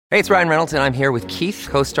Hey, it's Ryan Reynolds, and I'm here with Keith,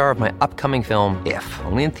 co-star of my upcoming film, If,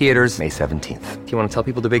 only in theaters May 17th. Do you want to tell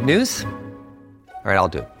people the big news? All right, I'll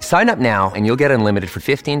do it. Sign up now and you'll get unlimited for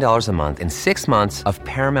 $15 a month and 6 months of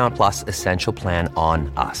Paramount Plus Essential Plan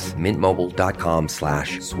on us.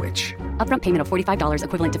 MintMobile.com/switch. Upfront payment of $45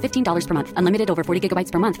 equivalent to $15 per month. Unlimited over 40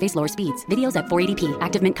 gigabytes per month. Face lower speeds. Videos at 480p.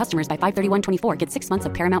 Active Mint customers by 531.24 get 6 months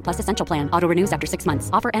of Paramount Plus Essential Plan. Auto renews after 6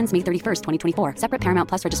 months. Offer ends May 31st, 2024. Separate Paramount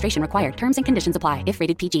Plus registration required. Terms and conditions apply if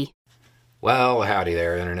rated PG. Well, howdy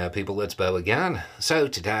there, Internet people. It's Bo again. So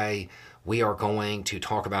today we are going to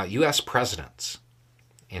talk about U.S. presidents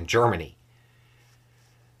in Germany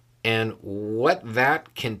and what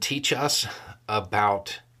that can teach us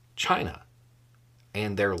about China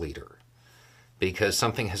and their leader. Because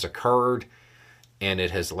something has occurred and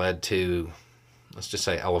it has led to, let's just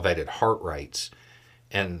say, elevated heart rates.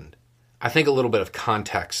 And I think a little bit of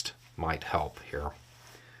context might help here.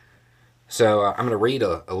 So I'm going to read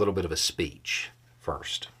a little bit of a speech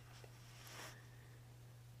first.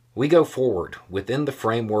 We go forward within the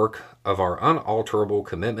framework of our unalterable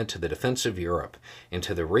commitment to the defense of Europe and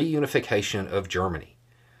to the reunification of Germany.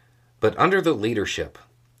 But under the leadership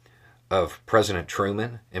of President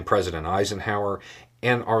Truman and President Eisenhower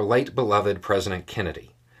and our late beloved President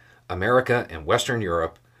Kennedy, America and Western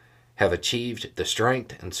Europe have achieved the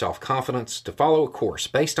strength and self-confidence to follow a course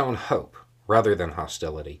based on hope rather than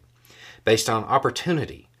hostility, based on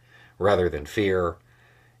opportunity rather than fear,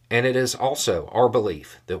 and it is also our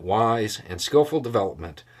belief that wise and skillful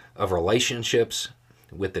development of relationships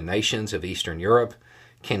with the nations of Eastern Europe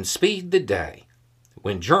can speed the day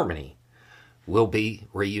when Germany will be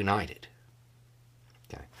reunited.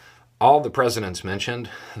 Okay. All the presidents mentioned,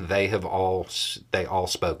 they all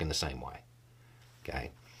spoke in the same way.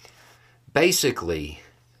 Okay. Basically,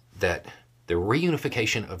 that the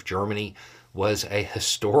reunification of Germany was a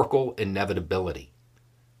historical inevitability.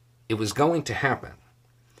 It was going to happen.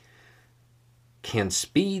 Can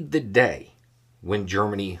speed the day when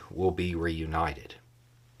Germany will be reunited.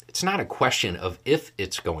 It's not a question of if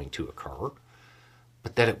it's going to occur,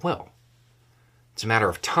 but that it will. It's a matter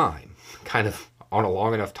of time, kind of on a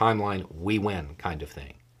long enough timeline, we win kind of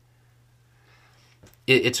thing.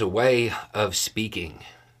 It's a way of speaking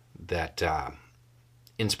that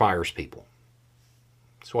inspires people.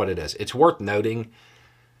 That's what it is. It's worth noting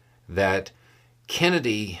that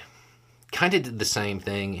Kennedy kind of did the same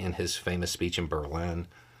thing in his famous speech in Berlin,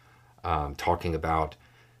 talking about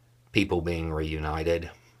people being reunited.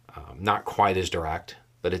 Not quite as direct,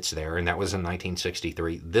 but it's there, and that was in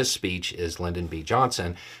 1963. This speech is Lyndon B.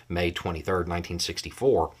 Johnson, May 23rd,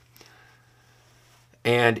 1964.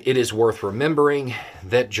 And it is worth remembering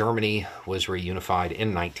that Germany was reunified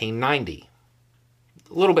in 1990.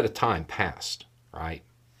 A little bit of time passed, right?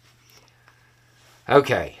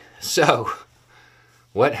 Okay, so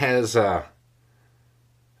what has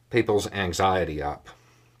people's anxiety up?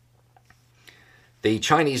 The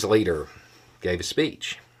Chinese leader gave a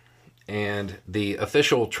speech, and the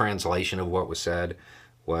official translation of what was said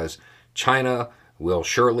was, China will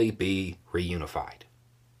surely be reunified.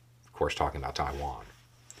 Of course, talking about Taiwan.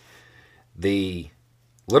 The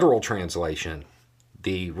literal translation,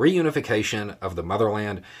 the reunification of the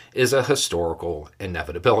motherland is a historical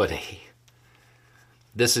inevitability.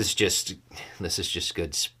 This is just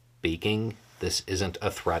good speaking. This isn't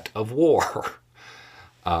a threat of war.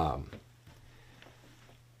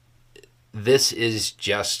 This is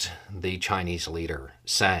just the Chinese leader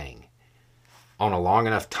saying, on a long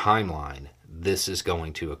enough timeline, this is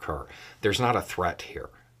going to occur. There's not a threat here.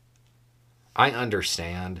 I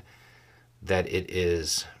understand that it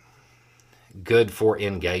is good for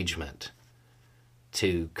engagement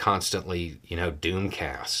to constantly,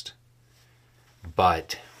 doomcast.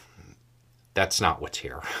 But that's not what's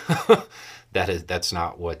here. That's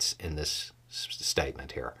not what's in this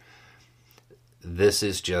statement here. This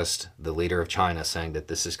is just the leader of China saying that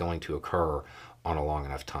this is going to occur on a long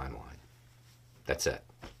enough timeline. That's it.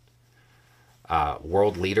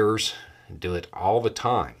 World leaders do it all the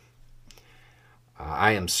time.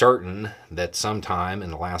 I am certain that sometime in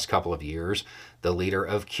the last couple of years, the leader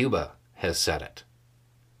of Cuba has said it.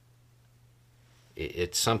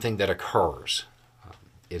 It's something that occurs.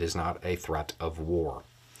 It is not a threat of war.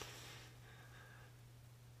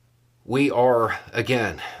 We are,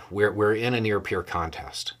 again, we're in a near-peer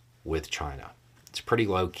contest with China. It's pretty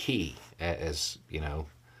low-key, as,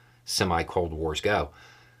 semi-Cold Wars go.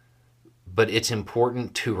 But it's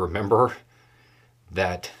important to remember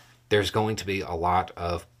that there's going to be a lot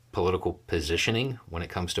of political positioning when it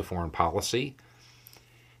comes to foreign policy,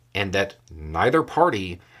 and that neither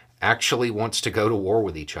party actually wants to go to war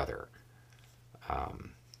with each other.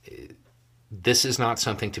 this is not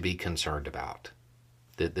something to be concerned about.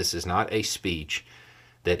 That this is not a speech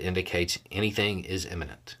that indicates anything is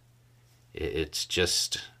imminent. It's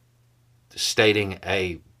just stating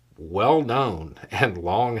a well-known and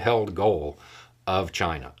long-held goal of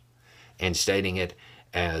China and stating it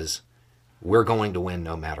as, we're going to win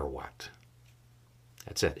no matter what.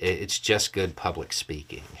 That's it. It's just good public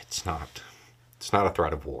speaking. It's not a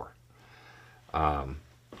threat of war.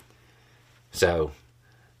 So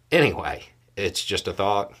anyway, it's just a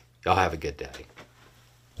thought. Y'all have a good day.